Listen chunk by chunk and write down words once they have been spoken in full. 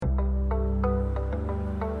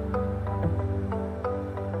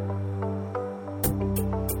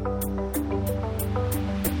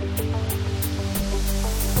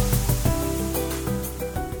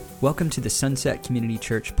Welcome to the Sunset Community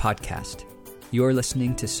Church podcast. You're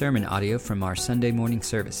listening to sermon audio from our Sunday morning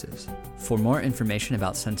services. For more information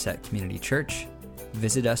about Sunset Community Church,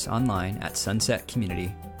 visit us online at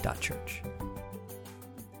sunsetcommunity.church.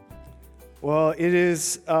 Well, it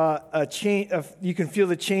is a change. You can feel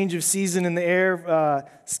the change of season in the air.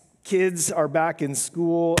 Kids are back in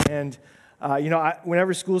school, and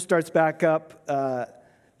whenever school starts back up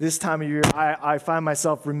this time of year, I find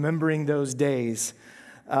myself remembering those days.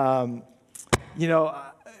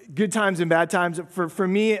 Good times and bad times. For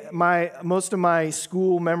me, most of my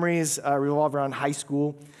school memories revolve around high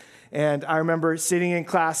school. And I remember sitting in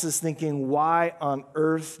classes thinking, why on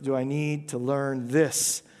earth do I need to learn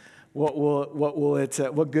this? What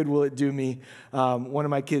good will it do me? One of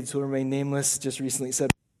my kids, who will remain nameless, just recently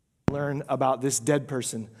said, learn about this dead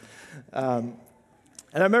person. And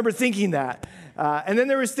I remember thinking that. And then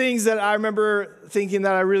there was things that I remember thinking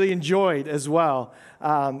that I really enjoyed as well,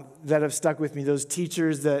 that have stuck with me. Those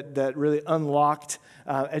teachers that really unlocked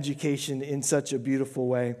education in such a beautiful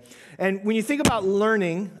way. And when you think about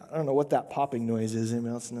learning, I don't know what that popping noise is.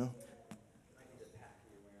 Anyone else know?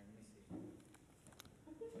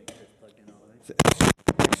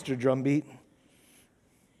 Extra drum beat.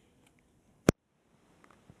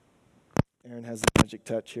 Aaron has the magic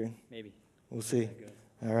touch here. Maybe. We'll see.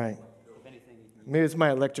 All right. Maybe it's my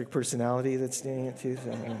electric personality that's doing it too.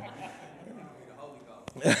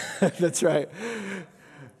 That's right.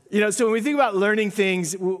 So when we think about learning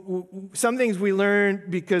things, some things we learn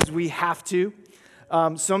because we have to.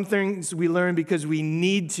 Some things we learn because we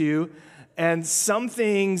need to. And some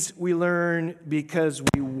things we learn because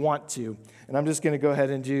we want to. And I'm just going to go ahead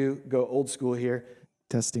and go old school here.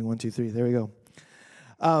 Testing 1, 2, 3. There we go.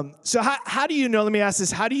 So how do you know, let me ask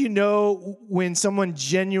this, how do you know when someone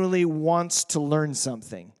genuinely wants to learn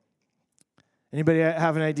something? Anybody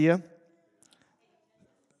have an idea?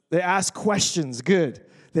 They ask questions. Good.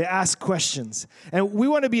 They ask questions. And we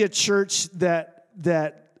want to be a church that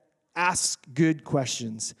asks good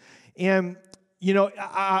questions. And,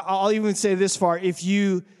 I'll even say this far. If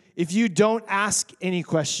you don't ask any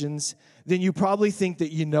questions, then you probably think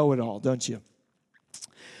that you know it all, don't you?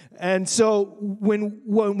 And so when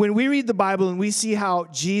we read the Bible and we see how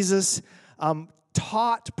Jesus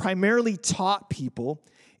primarily taught people,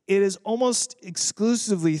 it is almost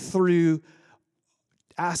exclusively through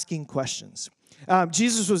asking questions.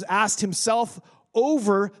 Jesus was asked himself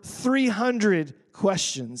over 300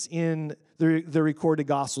 questions in the recorded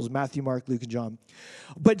Gospels, Matthew, Mark, Luke, and John.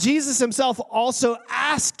 But Jesus himself also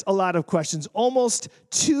asked a lot of questions, almost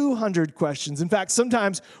 200 questions. In fact,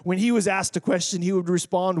 sometimes when he was asked a question, he would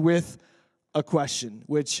respond with a question,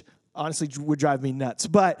 which honestly would drive me nuts.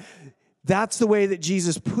 But that's the way that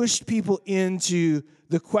Jesus pushed people into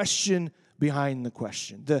the question behind the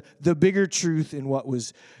question, the bigger truth in what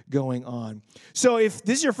was going on. So if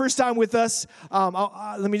this is your first time with us,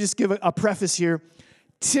 let me just give a preface here.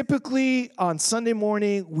 Typically, on Sunday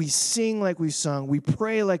morning, we sing like we've sung, we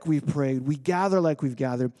pray like we've prayed, we gather like we've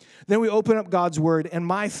gathered. Then we open up God's Word, and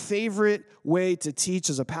my favorite way to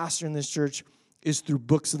teach as a pastor in this church is through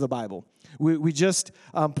books of the Bible. We just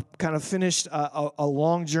kind of finished a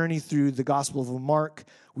long journey through the Gospel of Mark.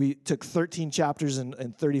 We took 13 chapters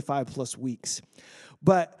and 35 plus weeks.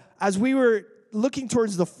 But as we were looking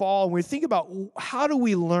towards the fall, we think about how do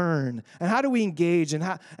we learn and how do we engage and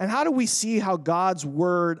how do we see how God's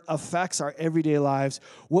Word affects our everyday lives.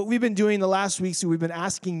 What we've been doing the last week, so we've been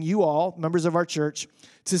asking you all, members of our church,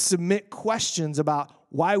 to submit questions about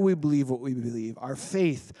why we believe what we believe, our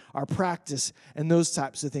faith, our practice, and those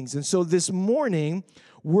types of things. And so this morning,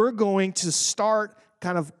 we're going to start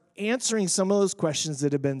kind of answering some of those questions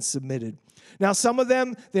that have been submitted. Now, some of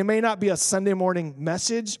them, they may not be a Sunday morning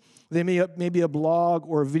message. They may be a blog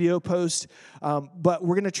or a video post, but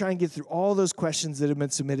we're going to try and get through all those questions that have been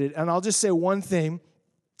submitted. And I'll just say one thing.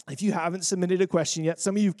 If you haven't submitted a question yet,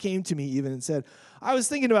 some of you came to me even and said, I was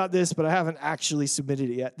thinking about this, but I haven't actually submitted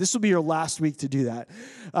it yet. This will be your last week to do that,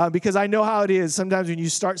 because I know how it is. Sometimes when you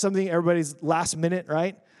start something, everybody's last minute,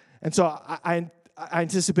 right? And so I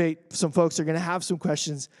anticipate some folks are going to have some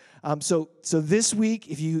questions. So this week,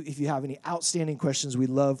 if you have any outstanding questions, we'd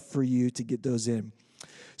love for you to get those in.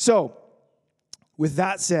 So, with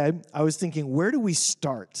that said, I was thinking, where do we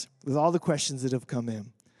start with all the questions that have come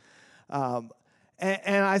in?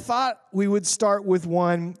 And I thought we would start with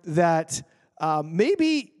one that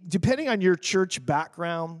maybe, depending on your church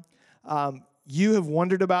background, you have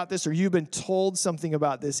wondered about this or you've been told something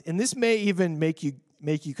about this, and this may even make you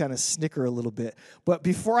kind of snicker a little bit. But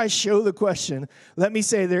before I show the question, let me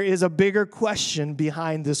say there is a bigger question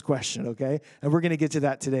behind this question, okay? And we're going to get to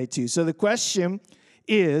that today too. So the question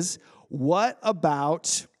is, what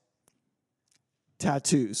about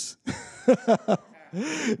tattoos.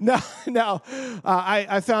 Now,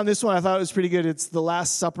 I found this one. I thought it was pretty good. It's the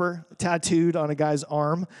Last Supper tattooed on a guy's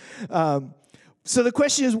arm. So the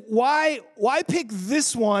question is, why pick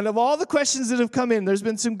this one? Of all the questions that have come in, there's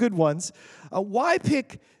been some good ones. Why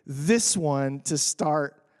pick this one to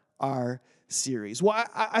start our series? Well,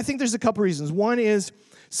 I think there's a couple reasons. One is,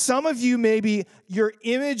 some of you, maybe your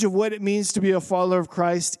image of what it means to be a follower of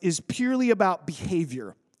Christ is purely about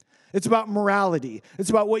behavior. It's about morality. It's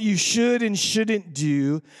about what you should and shouldn't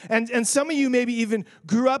do. And some of you maybe even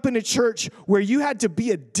grew up in a church where you had to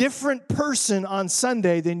be a different person on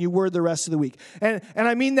Sunday than you were the rest of the week. And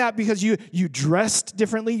I mean that because you dressed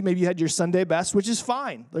differently. Maybe you had your Sunday best, which is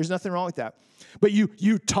fine. There's nothing wrong with that. But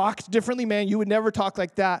you talked differently, man. You would never talk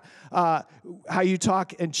like that, how you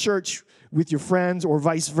talk in church with your friends or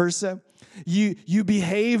vice versa. You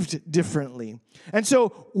behaved differently. And so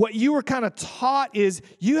what you were kind of taught is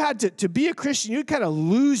you had to be a Christian, you'd kind of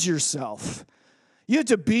lose yourself. You had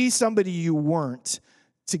to be somebody you weren't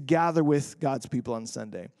to gather with God's people on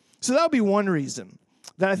Sunday. So that would be one reason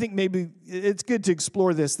that I think maybe it's good to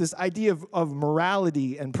explore this idea of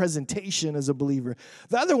morality and presentation as a believer.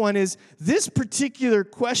 The other one is this particular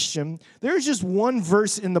question. There's just one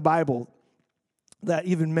verse in the Bible that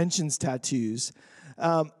even mentions tattoos.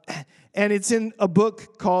 And it's in a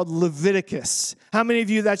book called Leviticus. How many of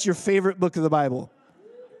you, that's your favorite book of the Bible?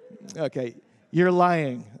 Okay, you're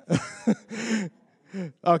lying.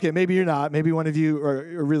 Okay, maybe you're not. Maybe one of you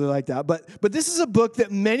are really like that. But this is a book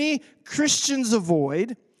that many Christians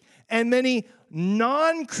avoid and many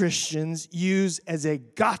non-Christians use as a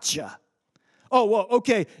gotcha. Oh, well,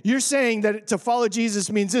 okay, you're saying that to follow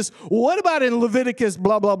Jesus means this. Well, what about in Leviticus,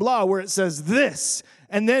 blah, blah, blah, where it says this?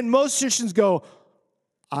 And then most Christians go,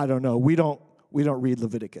 I don't know. We don't read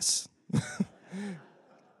Leviticus.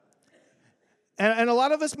 and a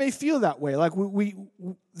lot of us may feel that way. Like we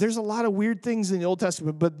there's a lot of weird things in the Old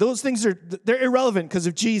Testament, but those things they're irrelevant because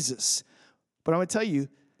of Jesus. But I'm going to tell you,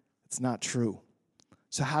 it's not true.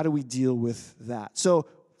 So how do we deal with that? So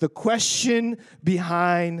the question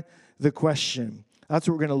behind the question. That's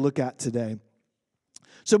what we're going to look at today.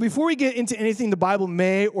 So before we get into anything the Bible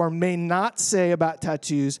may or may not say about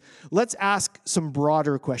tattoos, let's ask some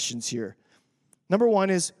broader questions here. Number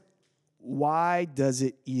one is, why does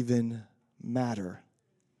it even matter?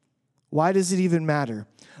 Why does it even matter?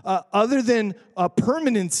 Other than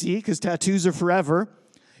permanency, because tattoos are forever,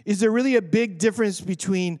 is there really a big difference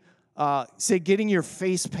between, say, getting your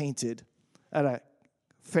face painted at a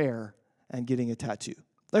fair and getting a tattoo?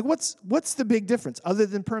 Like, what's the big difference other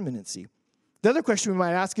than permanency? The other question we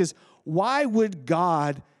might ask is, why would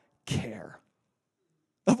God care?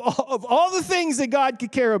 Of all the things that God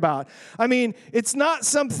could care about. I mean, it's not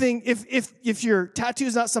something, if your tattoo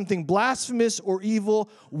is not something blasphemous or evil,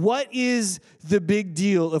 what is the big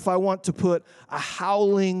deal if I want to put a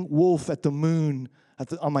howling wolf at the moon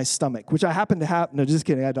on my stomach, which I happen to have? No, just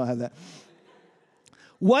kidding, I don't have that.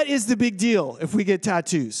 What is the big deal if we get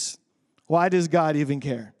tattoos? Why does God even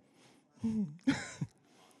care?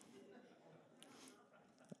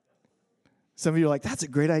 Some of you are like, that's a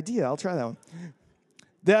great idea. I'll try that one.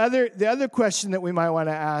 The other question that we might want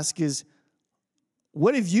to ask is,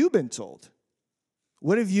 what have you been told?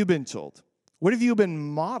 What have you been told? What have you been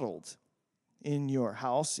modeled in your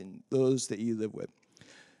house and those that you live with?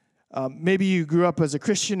 Maybe you grew up as a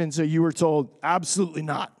Christian, and so you were told, absolutely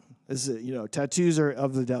not. Tattoos are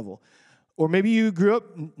of the devil. Or maybe you grew up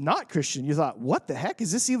not Christian. You thought, what the heck?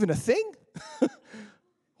 Is this even a thing?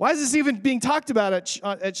 Why is this even being talked about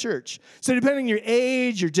at church? So depending on your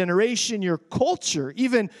age, your generation, your culture,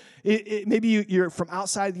 even maybe you're from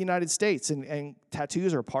outside the United States and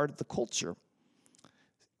tattoos are part of the culture.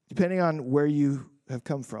 Depending on where you have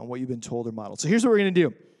come from, what you've been told or modeled. So here's what we're going to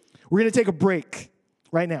do. We're going to take a break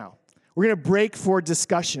right now. We're going to break for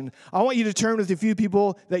discussion. I want you to turn with a few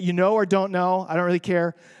people that you know or don't know. I don't really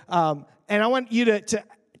care. And I want you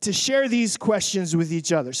to share these questions with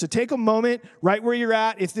each other. So take a moment right where you're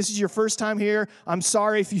at. If this is your first time here, I'm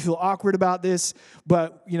sorry if you feel awkward about this,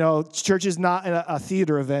 but, church is not a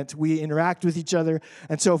theater event. We interact with each other.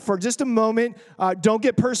 And so for just a moment, don't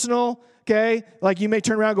get personal, okay? Like you may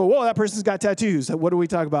turn around and go, whoa, that person's got tattoos. What do we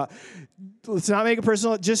talk about? Let's not make it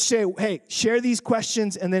personal. Just say, hey, share these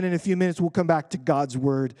questions, and then in a few minutes, we'll come back to God's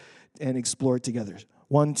word and explore it together.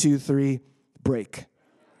 1, 2, 3, break.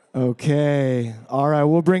 Okay. All right.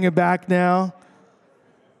 We'll bring it back now.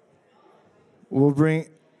 We'll bring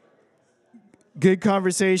good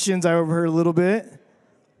conversations. I overheard a little bit.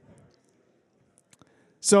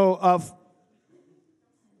 So,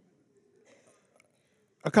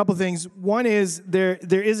 a couple things. One is there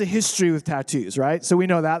is a history with tattoos, right? So we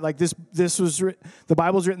know that. Like this was the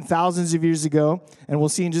Bible's written thousands of years ago, and we'll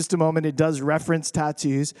see in just a moment it does reference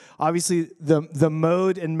tattoos. Obviously, the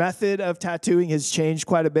mode and method of tattooing has changed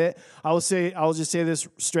quite a bit. I will just say this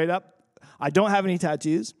straight up. I don't have any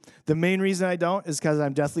tattoos. The main reason I don't is because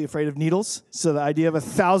I'm deathly afraid of needles. So the idea of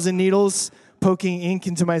 1,000 needles poking ink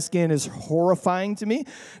into my skin is horrifying to me.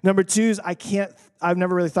 Number two is I've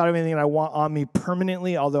never really thought of anything that I want on me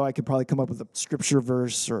permanently, although I could probably come up with a scripture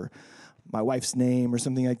verse or my wife's name or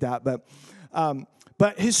something like that.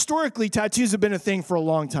 But historically, tattoos have been a thing for a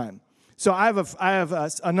long time. So I have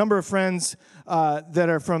a number of friends that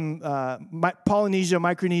are from Polynesia,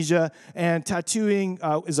 Micronesia, and tattooing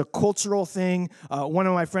is a cultural thing. One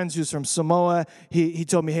of my friends who's from Samoa, he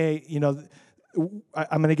told me, hey,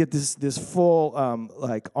 I'm going to get this full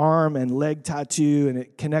arm and leg tattoo, and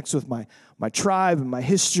it connects with my tribe and my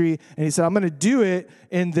history. And he said, I'm going to do it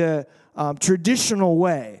in the traditional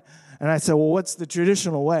way. And I said, well, what's the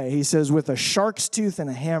traditional way? He says, with a shark's tooth and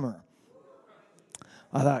a hammer.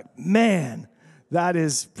 I thought, man, that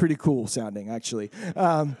is pretty cool sounding, actually.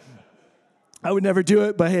 I would never do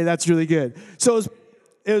it, but hey, that's really good. So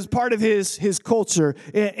it was part of his culture.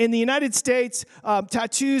 In the United States,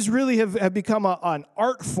 tattoos really have become an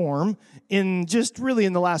art form in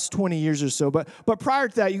the last 20 years or so. But prior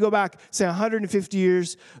to that, you go back, say, 150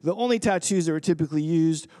 years, the only tattoos that were typically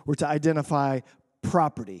used were to identify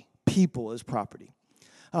property, people as property.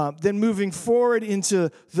 Then moving forward into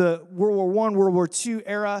the World War I, World War II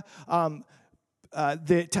era,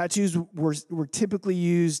 the tattoos were typically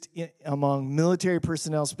used among military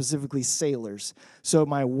personnel, specifically sailors. So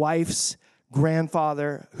my wife's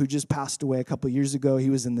grandfather, who just passed away a couple years ago, he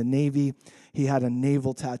was in the Navy. He had a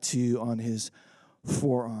naval tattoo on his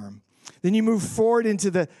forearm. Then you move forward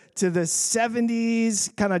into the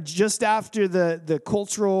 70s, kind of just after the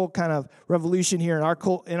cultural kind of revolution here in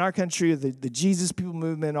our country, the Jesus People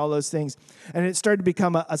movement, all those things, and it started to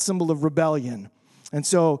become a symbol of rebellion. And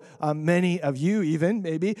so many of you even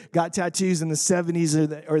maybe got tattoos in the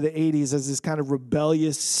 70s or the 80s as this kind of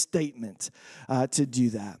rebellious statement to do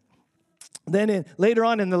that. Then later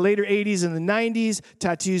on in the later 80s and the 90s,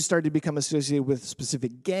 tattoos started to become associated with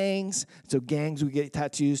specific gangs. So gangs would get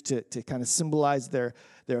tattoos to kind of symbolize their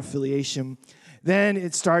affiliation. Then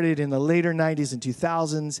it started in the later 90s and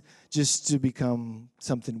 2000s just to become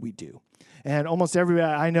something we do. And almost everybody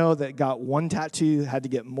I know that got one tattoo had to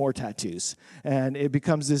get more tattoos. And it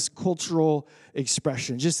becomes this cultural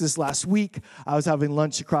expression. Just this last week, I was having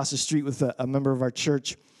lunch across the street with a member of our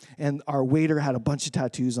church, and our waiter had a bunch of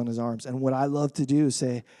tattoos on his arms. And what I love to do is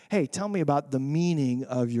say, hey, tell me about the meaning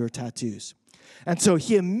of your tattoos. And so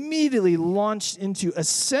he immediately launched into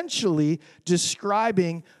essentially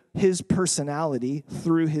describing his personality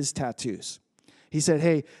through his tattoos. He said,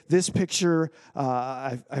 hey, this picture,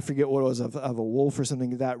 I forget what it was, of a wolf or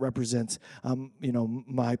something that represents,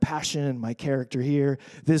 my passion and my character here.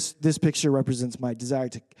 This picture represents my desire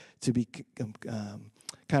to be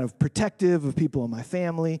kind of protective of people in my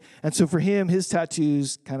family. And so for him, his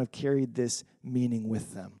tattoos kind of carried this meaning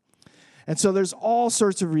with them. And so there's all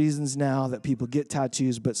sorts of reasons now that people get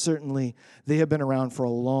tattoos, but certainly they have been around for a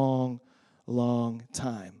long, long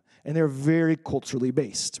time. And they're very culturally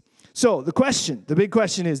based. So the big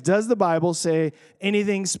question is, does the Bible say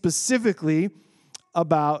anything specifically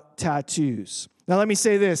about tattoos? Now let me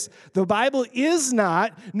say this. The Bible is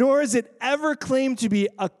not, nor is it ever claimed to be,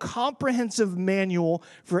 a comprehensive manual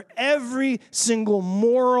for every single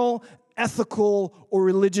moral, ethical, or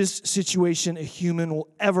religious situation a human will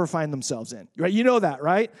ever find themselves in. Right? You know that,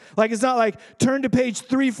 right? Like, it's not like turn to page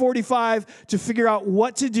 345 to figure out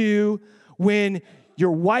what to do when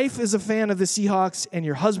your wife is a fan of the Seahawks and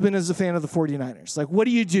your husband is a fan of the 49ers. Like, what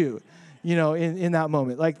do you do, in that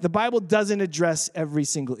moment? Like, the Bible doesn't address every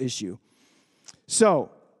single issue. So,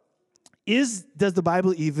 does the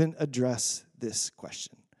Bible even address this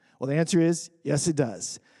question? Well, the answer is yes, it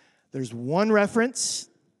does. There's one reference,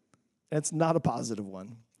 and it's not a positive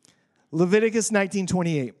one. Leviticus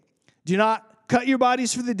 19:28. Do not cut your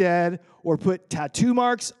bodies for the dead or put tattoo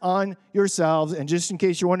marks on yourselves. And just in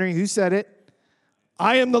case you're wondering who said it,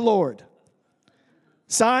 I am the Lord.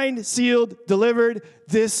 Signed, sealed, delivered.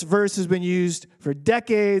 This verse has been used for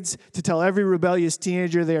decades to tell every rebellious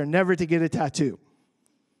teenager they are never to get a tattoo.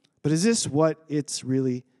 But is this what it's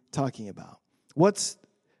really talking about? What's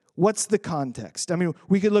the context? I mean,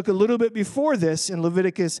 we could look a little bit before this in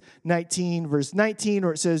Leviticus 19, verse 19,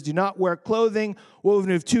 where it says, do not wear clothing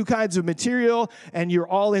woven of two kinds of material, and you're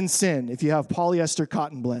all in sin if you have polyester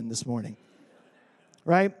cotton blend this morning.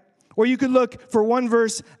 Right? Or you could look for one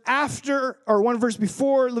verse after or one verse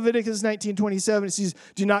before Leviticus 19:27. It says,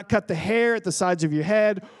 do not cut the hair at the sides of your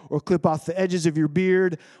head or clip off the edges of your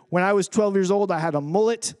beard. When I was 12 years old, I had a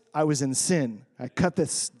mullet. I was in sin. I cut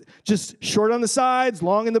this just short on the sides,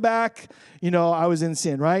 long in the back. I was in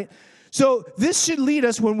sin, right? So this should lead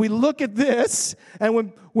us, when we look at this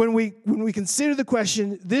and when we consider the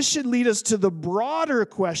question, this should lead us to the broader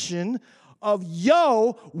question of,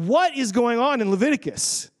 what is going on in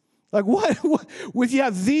Leviticus? Like what if you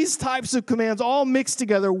have these types of commands all mixed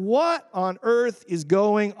together, what on earth is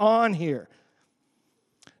going on here?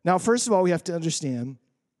 Now, first of all, we have to understand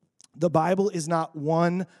the Bible is not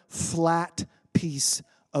one flat piece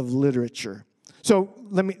of literature. So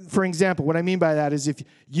for example, what I mean by that is if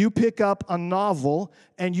you pick up a novel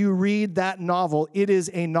and you read that novel, it is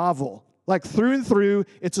a novel. Like through and through,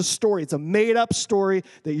 it's a story. It's a made-up story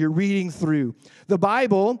that you're reading through. The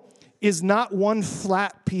Bible is not one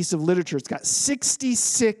flat piece of literature. It's got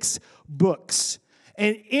 66 books.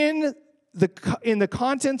 And in the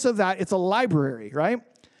contents of that, it's a library, right?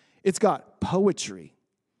 It's got poetry.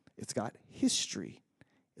 It's got history.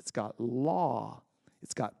 It's got law.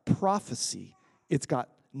 It's got prophecy. It's got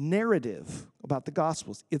narrative about the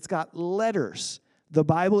Gospels. It's got letters. The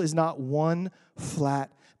Bible is not one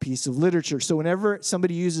flat piece of literature. So whenever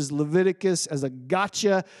somebody uses Leviticus as a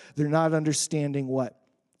gotcha, they're not understanding what?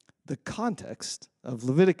 The context of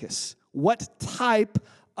Leviticus. What type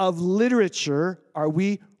of literature are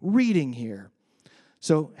we reading here?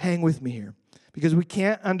 So hang with me here, because we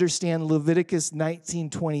can't understand Leviticus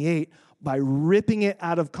 19:28 by ripping it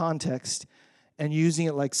out of context and using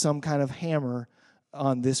it like some kind of hammer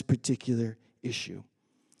on this particular issue.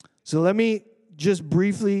 So let me just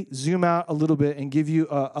briefly zoom out a little bit and give you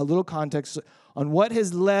a little context on what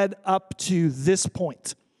has led up to this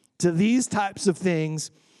point, to these types of things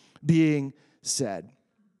being said.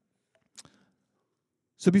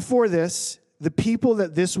 So before this, the people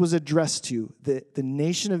that this was addressed to, the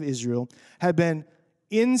nation of Israel, had been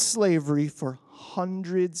in slavery for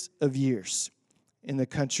hundreds of years in the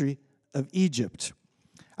country of Egypt.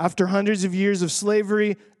 After hundreds of years of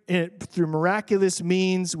slavery, through miraculous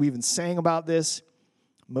means, we even sang about this,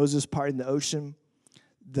 Moses parting the ocean,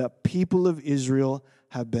 the people of Israel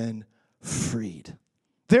have been freed.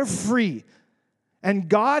 They're free. And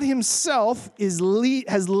God himself has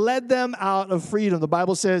led them out of freedom. The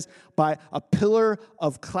Bible says, by a pillar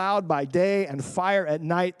of cloud by day and fire at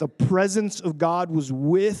night, the presence of God was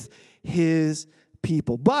with his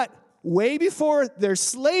people. But way before their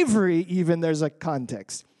slavery, even, there's a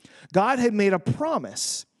context. God had made a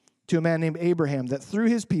promise to a man named Abraham that through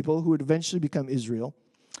his people, who would eventually become Israel,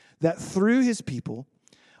 that through his people,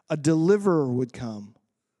 a deliverer would come.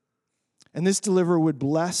 And this deliverer would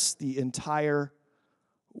bless the entire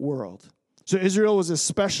world. So Israel was a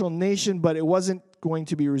special nation, but it wasn't going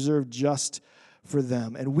to be reserved just for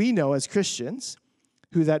them. And we know as Christians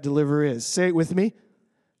who that deliverer is. Say it with me.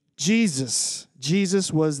 Jesus.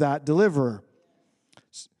 Jesus was that deliverer.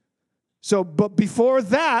 So, but before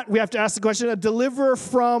that, we have to ask the question, a deliverer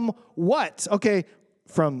from what? Okay,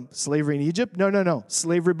 from slavery in Egypt? No.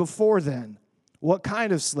 Slavery before then. What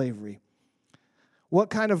kind of slavery?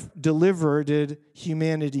 What kind of deliverer did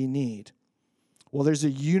humanity need? Well, there's a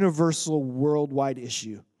universal worldwide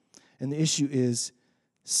issue, and the issue is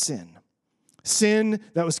sin. Sin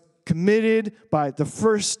that was committed by the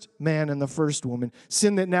first man and the first woman.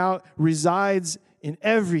 Sin that now resides in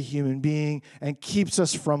every human being and keeps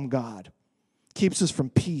us from God, keeps us from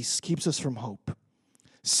peace, keeps us from hope.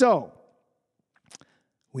 So,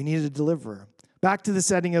 we need a deliverer. Back to the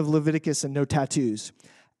setting of Leviticus and no tattoos.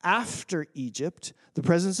 After Egypt, the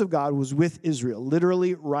presence of God was with Israel,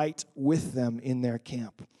 literally right with them in their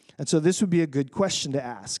camp. And so this would be a good question to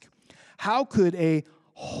ask. How could a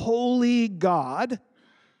holy God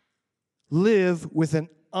live with an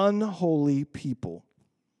unholy people?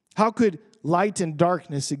 How could light and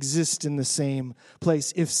darkness exist in the same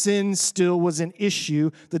place? If sin still was an issue,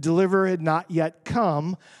 the deliverer had not yet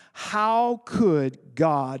come, how could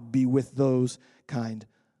God be with those kind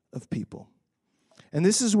of people? And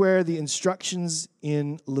this is where the instructions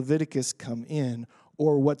in Leviticus come in,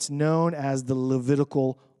 or what's known as the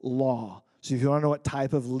Levitical law. So if you want to know what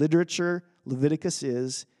type of literature Leviticus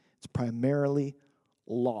is, it's primarily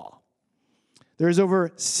law. There's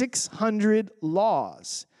over 600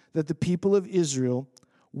 laws that the people of Israel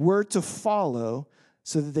were to follow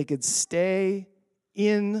so that they could stay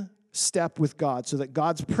in step with God, so that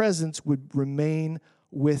God's presence would remain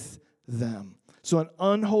with them. So an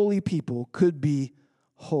unholy people could be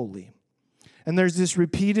holy. And there's this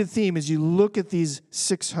repeated theme as you look at these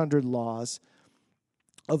 600 laws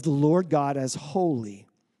of the Lord God as holy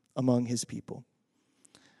among his people,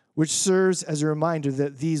 which serves as a reminder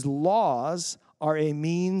that these laws are a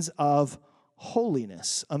means of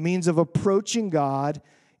holiness, a means of approaching God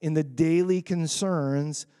in the daily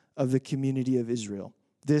concerns of the community of Israel.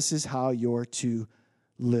 This is how you're to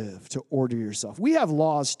live, to order yourself. We have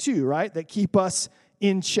laws too, right, that keep us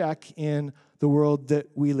in check in the world that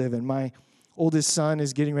we live in. My oldest son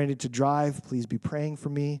is getting ready to drive. Please be praying for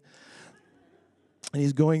me. And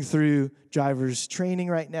he's going through driver's training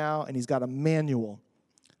right now, and he's got a manual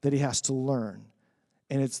that he has to learn.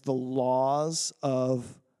 And it's the laws of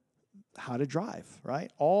how to drive,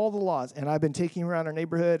 right? All the laws. And I've been taking him around our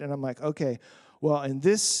neighborhood, and I'm like, okay, well, in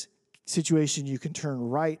this situation, you can turn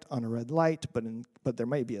right on a red light, but there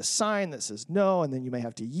might be a sign that says no, and then you may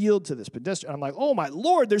have to yield to this pedestrian. I'm like, oh my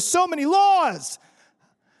Lord, there's so many laws.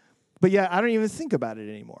 But yeah, I don't even think about it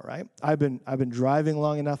anymore, right? I've been driving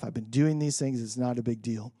long enough. I've been doing these things. It's not a big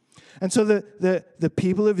deal. And so the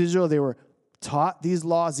people of Israel, they were taught these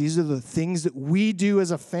laws. These are the things that we do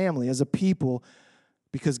as a family, as a people,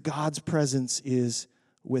 because God's presence is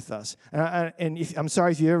with us. I'm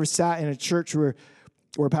sorry if you ever sat in a church where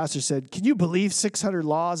a pastor said, can you believe 600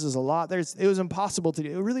 laws is a lot? It was impossible to do.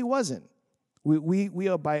 It really wasn't. We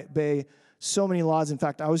obey so many laws. In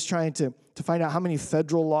fact, I was trying to find out how many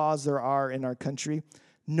federal laws there are in our country.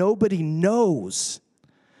 Nobody knows.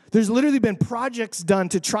 There's literally been projects done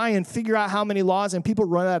to try and figure out how many laws, and people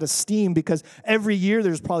run out of steam because every year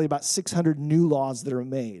there's probably about 600 new laws that are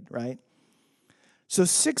made, right? So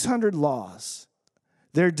 600 laws.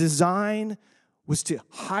 Their design was to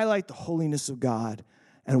highlight the holiness of God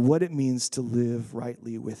and what it means to live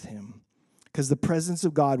rightly with him. Because the presence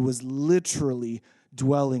of God was literally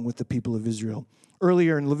dwelling with the people of Israel.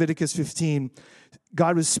 Earlier in Leviticus 15,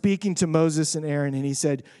 God was speaking to Moses and Aaron, and he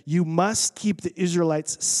said, you must keep the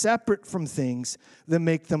Israelites separate from things that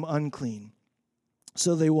make them unclean,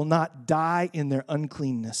 so they will not die in their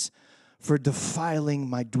uncleanness for defiling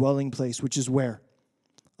my dwelling place, which is where?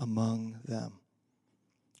 Among them.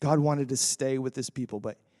 God wanted to stay with his people,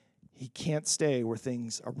 but he can't stay where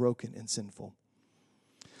things are broken and sinful.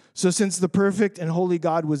 So since the perfect and holy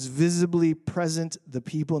God was visibly present, the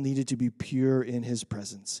people needed to be pure in his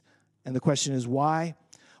presence. And the question is why?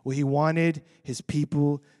 Well, he wanted his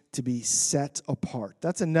people to be set apart.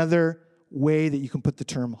 That's another way that you can put the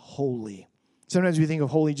term holy. Sometimes we think of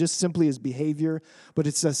holy just simply as behavior, but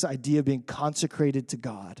it's this idea of being consecrated to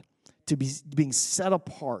God, to be being set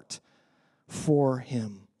apart for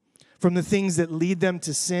him, from the things that lead them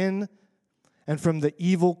to sin and from the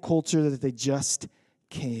evil culture that they just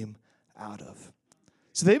came out of.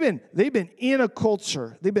 So they've been in a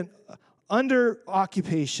culture, they've been under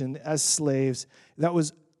occupation as slaves that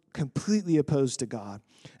was completely opposed to God.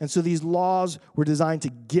 And so these laws were designed to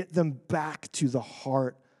get them back to the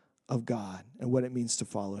heart of God and what it means to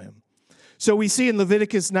follow him. So we see in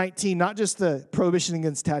Leviticus 19, not just the prohibition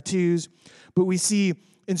against tattoos, but we see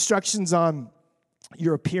instructions on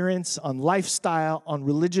your appearance, on lifestyle, on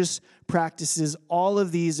religious practices. All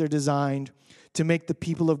of these are designed to make the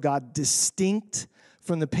people of God distinct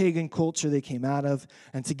from the pagan culture they came out of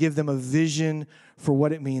and to give them a vision for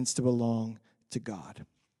what it means to belong to God.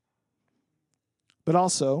 But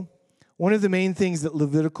also, one of the main things that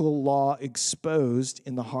Levitical law exposed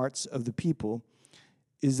in the hearts of the people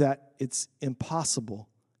is that it's impossible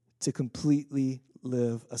to completely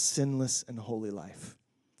live a sinless and holy life.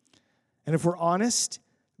 And if we're honest,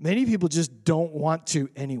 many people just don't want to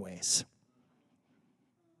anyways.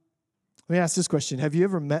 Let me ask this question. Have you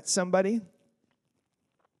ever met somebody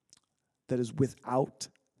that is without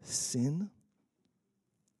sin?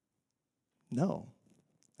 No.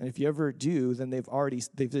 And if you ever do, then they've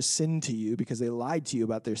just sinned to you because they lied to you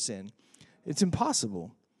about their sin. It's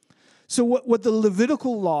impossible. So what the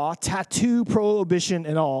Levitical law, tattoo prohibition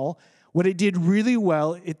and all, what it did really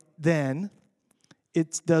well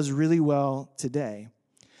it does really well today.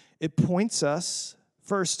 It points us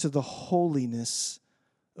first to the holiness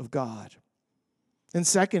of God. And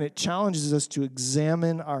second, it challenges us to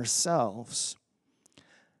examine ourselves.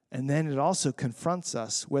 And then it also confronts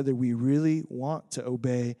us whether we really want to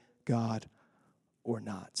obey God or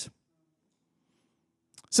not.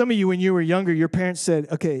 Some of you, when you were younger, your parents said,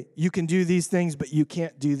 okay, you can do these things, but you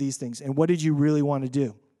can't do these things. And what did you really want to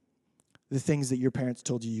do? The things that your parents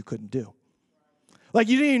told you couldn't do. Like,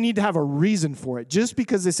 you didn't even need to have a reason for it, just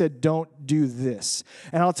because they said, don't do this.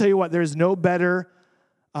 And I'll tell you what, there's no better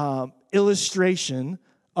illustration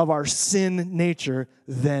of our sin nature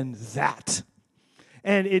than that.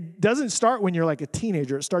 And it doesn't start when you're like a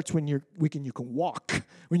teenager. It starts when you can walk,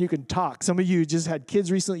 when you can talk. Some of you just had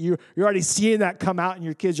kids recently. You're already seeing that come out in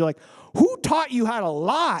your kids. You're like, who taught you how to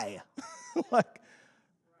lie? Like,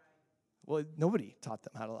 Well, nobody taught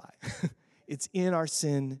them how to lie. It's in our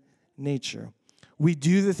sin nature. We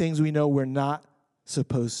do the things we know we're not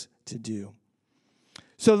supposed to do.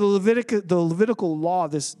 So the Levitical law,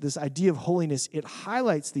 this idea of holiness, it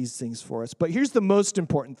highlights these things for us. But here's the most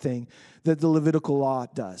important thing that the Levitical law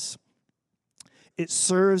does. It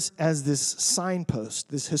serves as this signpost,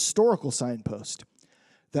 this historical signpost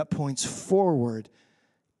that points forward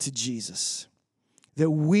to Jesus.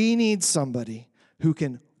 That we need somebody who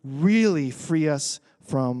can really free us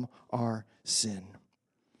from our sin.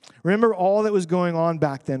 Remember, all that was going on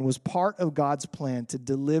back then was part of God's plan to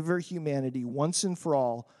deliver humanity once and for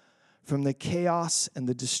all from the chaos and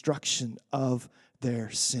the destruction of their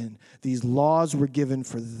sin. These laws were given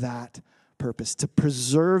for that purpose, to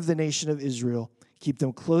preserve the nation of Israel, keep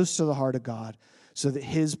them close to the heart of God, so that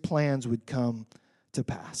his plans would come to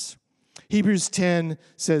pass. Hebrews 10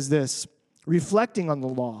 says this, reflecting on the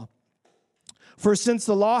law, "For since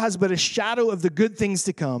the law has but a shadow of the good things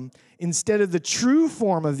to come, instead of the true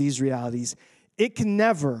form of these realities, it can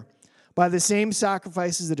never, by the same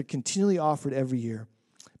sacrifices that are continually offered every year,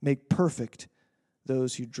 make perfect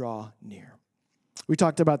those who draw near." We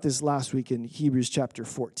talked about this last week in Hebrews chapter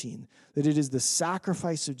 14, that it is the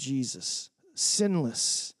sacrifice of Jesus,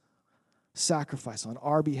 sinless sacrifice on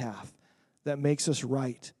our behalf, that makes us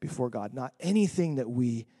right before God, not anything that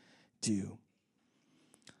we do.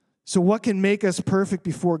 So what can make us perfect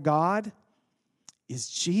before God is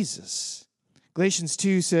Jesus. Galatians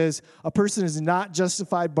 2 says, a person is not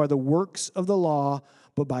justified by the works of the law,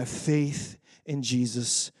 but by faith in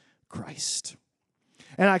Jesus Christ.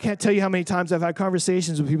 And I can't tell you how many times I've had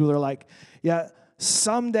conversations with people that are like, yeah,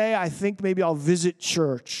 someday I think maybe I'll visit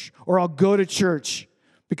church or I'll go to church,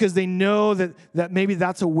 because they know that maybe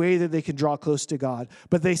that's a way that they can draw close to God.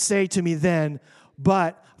 But they say to me then,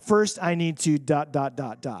 but first I need to ...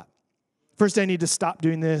 First, I need to stop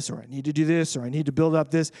doing this, or I need to do this, or I need to build up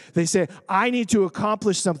this. They say, I need to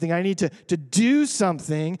accomplish something. I need to do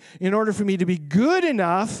something in order for me to be good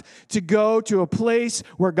enough to go to a place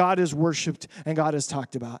where God is worshiped and God is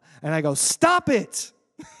talked about. And I go, stop it.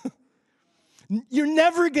 You're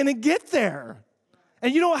never going to get there.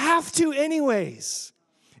 And you don't have to anyways.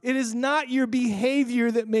 It is not your behavior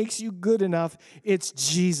that makes you good enough. It's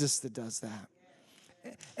Jesus that does that.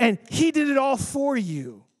 And he did it all for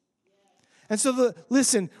you. And so,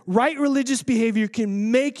 listen, right religious behavior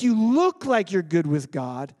can make you look like you're good with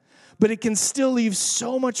God, but it can still leave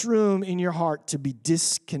so much room in your heart to be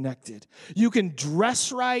disconnected. You can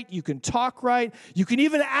dress right, you can talk right, you can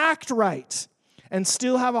even act right, and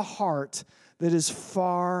still have a heart that is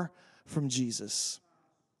far from Jesus.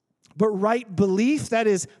 But right belief, that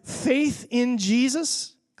is faith in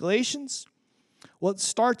Jesus, Galatians, well, it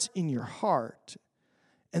starts in your heart,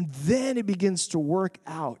 and then it begins to work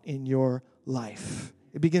out in your life.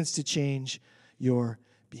 It begins to change your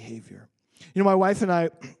behavior. You know, my wife and I,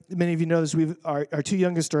 many of you know this, our two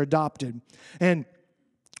youngest are adopted. And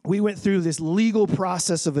we went through this legal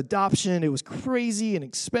process of adoption. It was crazy and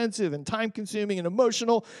expensive and time-consuming and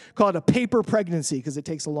emotional, called a paper pregnancy because it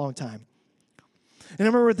takes a long time. And I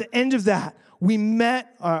remember at the end of that, we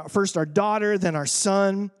met first our daughter, then our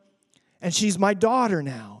son. And she's my daughter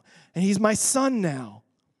now. And he's my son now.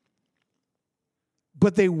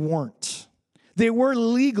 But they weren't. They were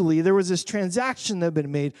legally, there was this transaction that had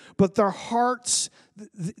been made, but their hearts,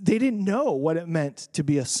 they didn't know what it meant to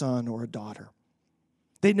be a son or a daughter.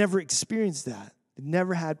 They never experienced that. They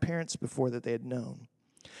never had parents before that they had known.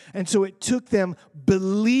 And so it took them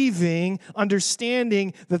believing,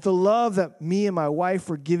 understanding that the love that me and my wife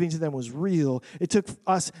were giving to them was real. It took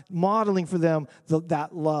us modeling for them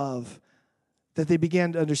that love, that they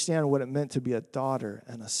began to understand what it meant to be a daughter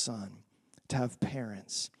and a son, to have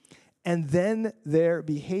parents. And then their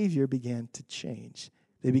behavior began to change.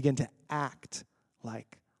 They began to act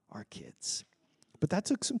like our kids. But that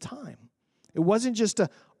took some time. It wasn't just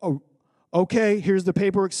okay, here's the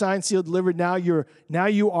paperwork signed, sealed, delivered. Now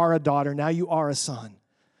you are a daughter. Now you are a son.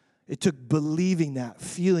 It took believing that,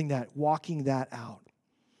 feeling that, walking that out.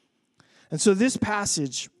 And so this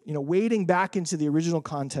passage, wading back into the original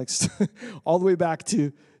context, all the way back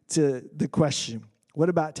to the question, what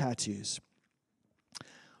about tattoos?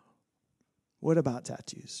 What about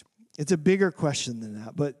tattoos? It's a bigger question than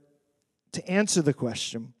that, but to answer the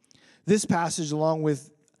question, this passage, along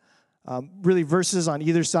with really verses on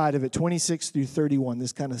either side of it, 26 through 31,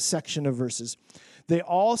 this kind of section of verses, they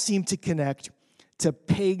all seem to connect to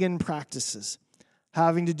pagan practices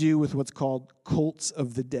having to do with what's called cults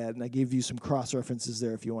of the dead. And I gave you some cross-references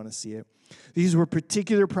there if you want to see it. These were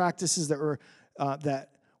particular practices that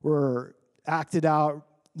were acted out,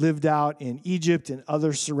 lived out in Egypt and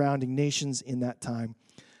other surrounding nations in that time,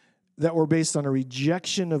 that were based on a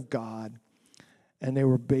rejection of God, and they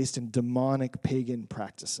were based in demonic pagan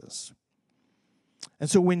practices. And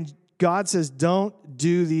so when God says, don't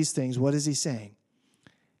do these things, what is he saying?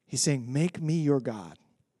 He's saying, make me your God.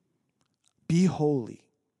 Be holy.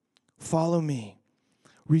 Follow me.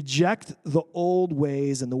 Reject the old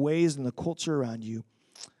ways and the culture around you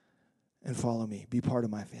and follow me. Be part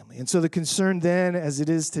of my family. And so the concern then, as it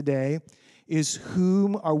is today, is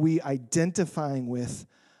whom are we identifying with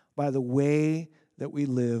by the way that we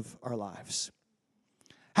live our lives?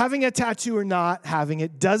 Having a tattoo or not having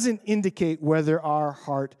it doesn't indicate whether our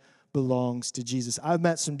heart belongs to Jesus. I've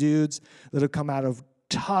met some dudes that have come out of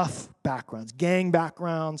tough backgrounds, gang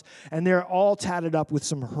backgrounds, and they're all tatted up with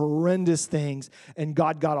some horrendous things, and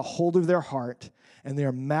God got a hold of their heart, and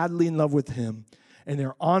they're madly in love with him, and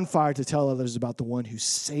they're on fire to tell others about the one who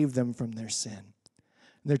saved them from their sin.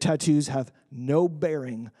 And their tattoos have no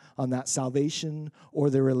bearing on that salvation or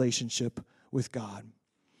their relationship with God.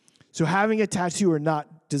 So having a tattoo or not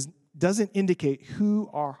doesn't indicate who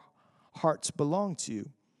our hearts belong to.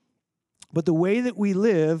 But the way that we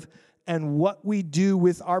live and what we do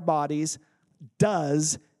with our bodies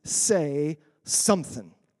does say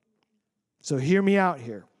something. So hear me out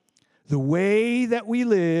here. The way that we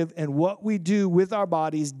live and what we do with our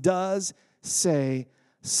bodies does say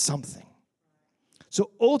something.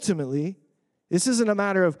 So ultimately, this isn't a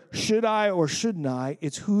matter of should I or shouldn't I.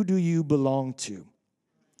 It's who do you belong to?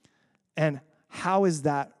 And how is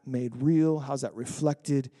that made real? How is that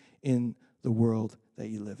reflected in the world that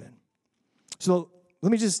you live in? So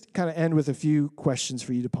let me just kind of end with a few questions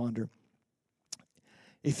for you to ponder.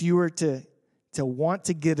 If you were to want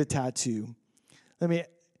to get a tattoo, the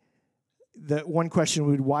one question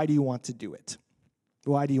would be, why do you want to do it?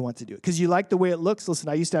 Why do you want to do it? Because you like the way it looks. Listen,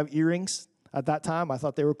 I used to have earrings at that time. I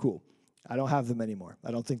thought they were cool. I don't have them anymore.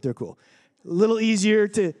 I don't think they're cool. A little easier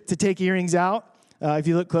to take earrings out. If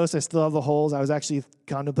you look close, I still have the holes. I was actually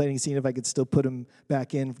contemplating seeing if I could still put them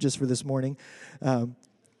back in just for this morning.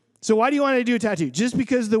 So why do you want to do a tattoo? Just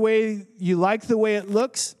because the way you like the way it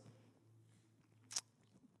looks?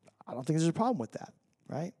 I don't think there's a problem with that,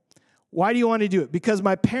 right? Why do you want to do it? Because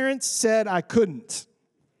my parents said I couldn't.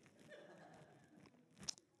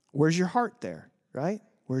 Where's your heart there, right?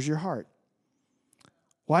 Where's your heart?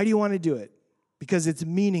 Why do you want to do it? Because it's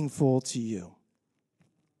meaningful to you.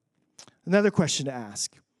 Another question to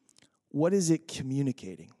ask, what is it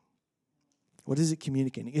communicating? What is it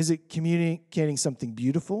communicating? Is it communicating something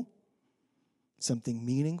beautiful, something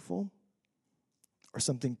meaningful, or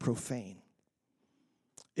something profane?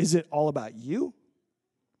 Is it all about you,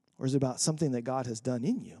 or is it about something that God has done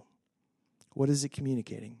in you? What is it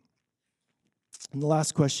communicating? And the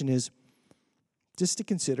last question is, just to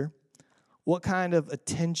consider, what kind of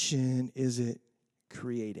attention is it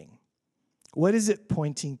creating? What is it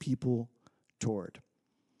pointing people toward?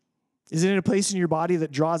 Is it in a place in your body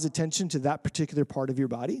that draws attention to that particular part of your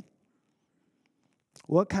body?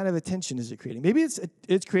 What kind of attention is it creating? Maybe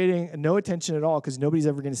it's creating no attention at all because nobody's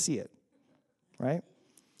ever going to see it, right?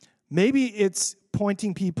 Maybe it's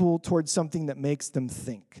pointing people towards something that makes them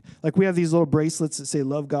think. Like we have these little bracelets that say,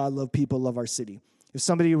 love God, love people, love our city. If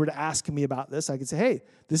somebody were to ask me about this, I could say, hey,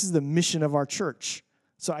 this is the mission of our church.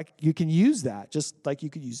 So you can use that just like you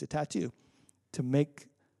could use a tattoo to make,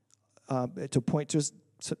 to point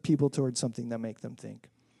to people towards something that make them think.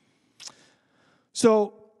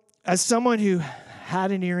 So as someone who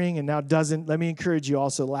had an earring and now doesn't, let me encourage you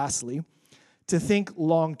also, lastly, to think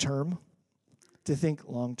long-term.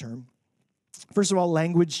 First of all,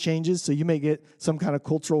 language changes, so you may get some kind of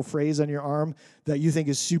cultural phrase on your arm that you think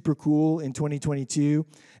is super cool in 2022,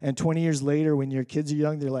 and 20 years later when your kids are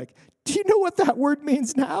young, they're like, do you know what that word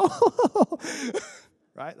means now?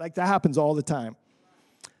 Right? Like that happens all the time.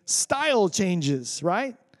 Style changes,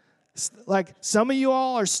 right? Like some of you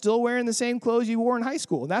all are still wearing the same clothes you wore in high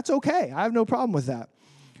school, and that's okay. I have no problem with that.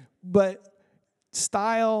 But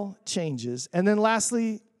style changes. And then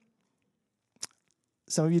lastly,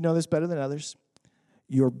 some of you know this better than others,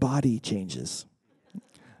 your body changes.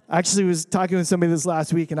 I actually was talking with somebody this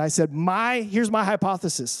last week, and I said, here's my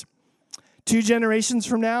hypothesis. 2 generations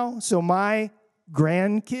from now, so my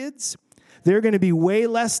grandkids, they're going to be way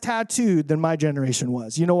less tattooed than my generation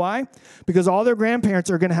was. You know why? Because all their grandparents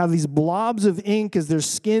are going to have these blobs of ink as their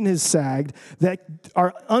skin has sagged that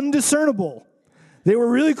are undiscernible. They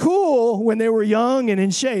were really cool when they were young and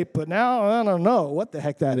in shape, but now I don't know what the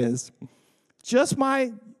heck that is. Just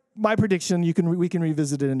my prediction. We can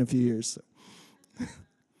revisit it in a few years.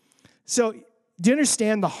 So, do you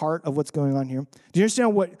understand the heart of what's going on here? Do you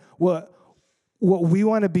understand what we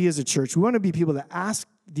want to be as a church? We want to be people that ask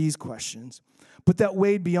these questions, but that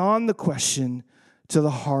wade beyond the question to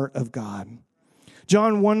the heart of God.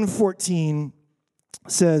 John 1:14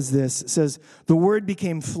 says this. It says, "The Word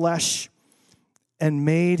became flesh and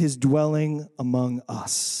made his dwelling among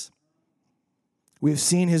us. We have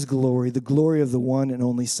seen his glory, the glory of the one and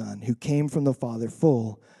only Son, who came from the Father,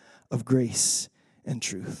 full of grace and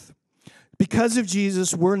truth." Because of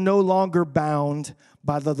Jesus, we're no longer bound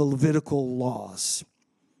by the Levitical laws.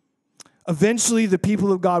 Eventually, the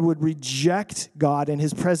people of God would reject God and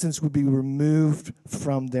his presence would be removed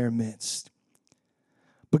from their midst.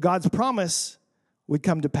 But God's promise would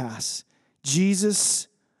come to pass. Jesus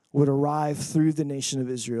would arrive through the nation of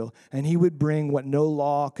Israel, and he would bring what no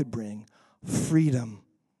law could bring, freedom.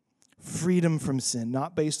 Freedom from sin,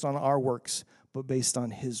 not based on our works, but based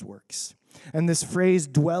on his works. And this phrase,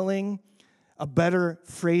 dwelling, a better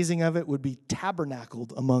phrasing of it would be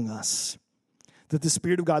tabernacled among us. That the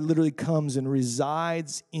Spirit of God literally comes and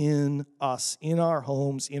resides in us, in our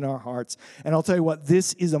homes, in our hearts. And I'll tell you what,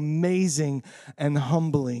 this is amazing and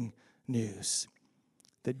humbling news.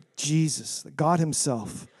 That Jesus, that God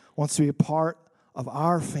himself, wants to be a part of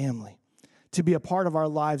our family, to be a part of our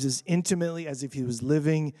lives as intimately as if he was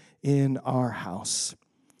living in our house.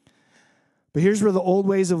 But here's where the old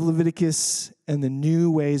ways of Leviticus and the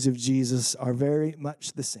new ways of Jesus are very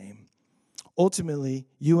much the same. Ultimately,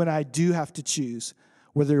 you and I do have to choose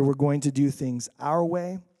whether we're going to do things our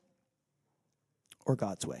way or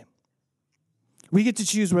God's way. We get to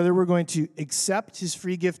choose whether we're going to accept his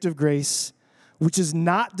free gift of grace, which is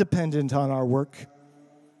not dependent on our work,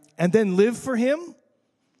 and then live for him,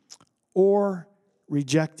 or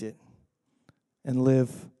reject it and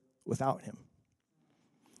live without him.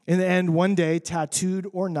 In the end, one day, tattooed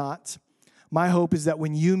or not, my hope is that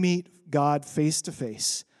when you meet God face to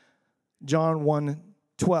face, John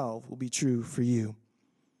 1:12 will be true for you.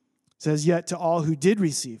 It says, "Yet to all who did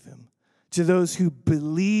receive him, to those who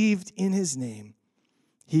believed in his name,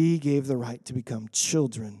 he gave the right to become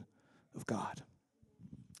children of God."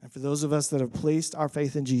 And for those of us that have placed our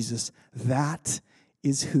faith in Jesus, that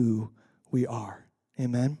is who we are.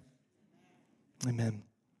 Amen? Amen.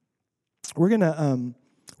 We're gonna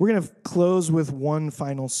close with one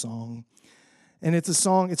final song. And it's a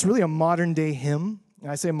song, it's really a modern day hymn. And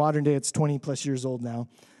I say modern day, it's 20 plus years old now.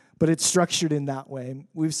 But it's structured in that way.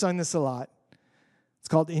 We've sung this a lot. It's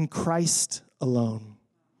called "In Christ Alone."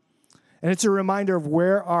 And it's a reminder of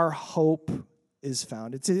where our hope is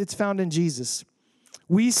found. It's found in Jesus.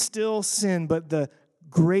 We still sin, but the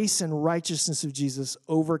grace and righteousness of Jesus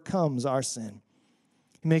overcomes our sin.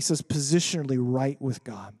 He makes us positionally right with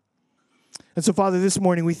God. And so, Father, this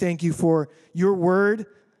morning we thank you for your word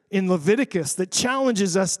in Leviticus that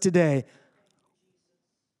challenges us today.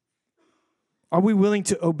 Are we willing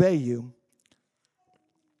to obey you?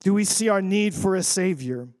 Do we see our need for a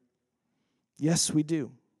Savior? Yes, we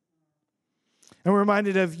do. And we're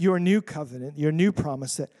reminded of your new covenant, your new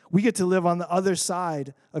promise that we get to live on the other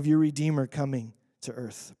side of your Redeemer coming to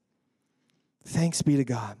earth. Thanks be to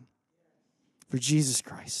God for Jesus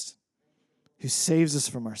Christ, who saves us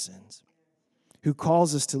from our sins, who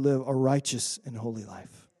calls us to live a righteous and holy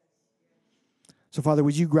life. So, Father,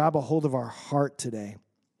 would you grab a hold of our heart today?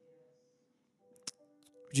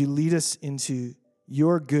 Would you lead us into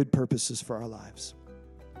your good purposes for our lives?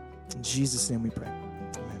 In Jesus' name we pray.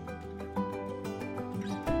 Amen.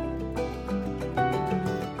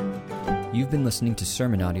 You've been listening to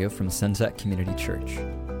sermon audio from Sunset Community Church.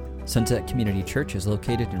 Sunset Community Church is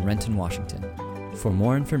located in Renton, Washington. For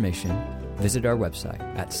more information, visit our website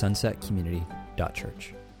at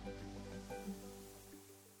sunsetcommunity.church.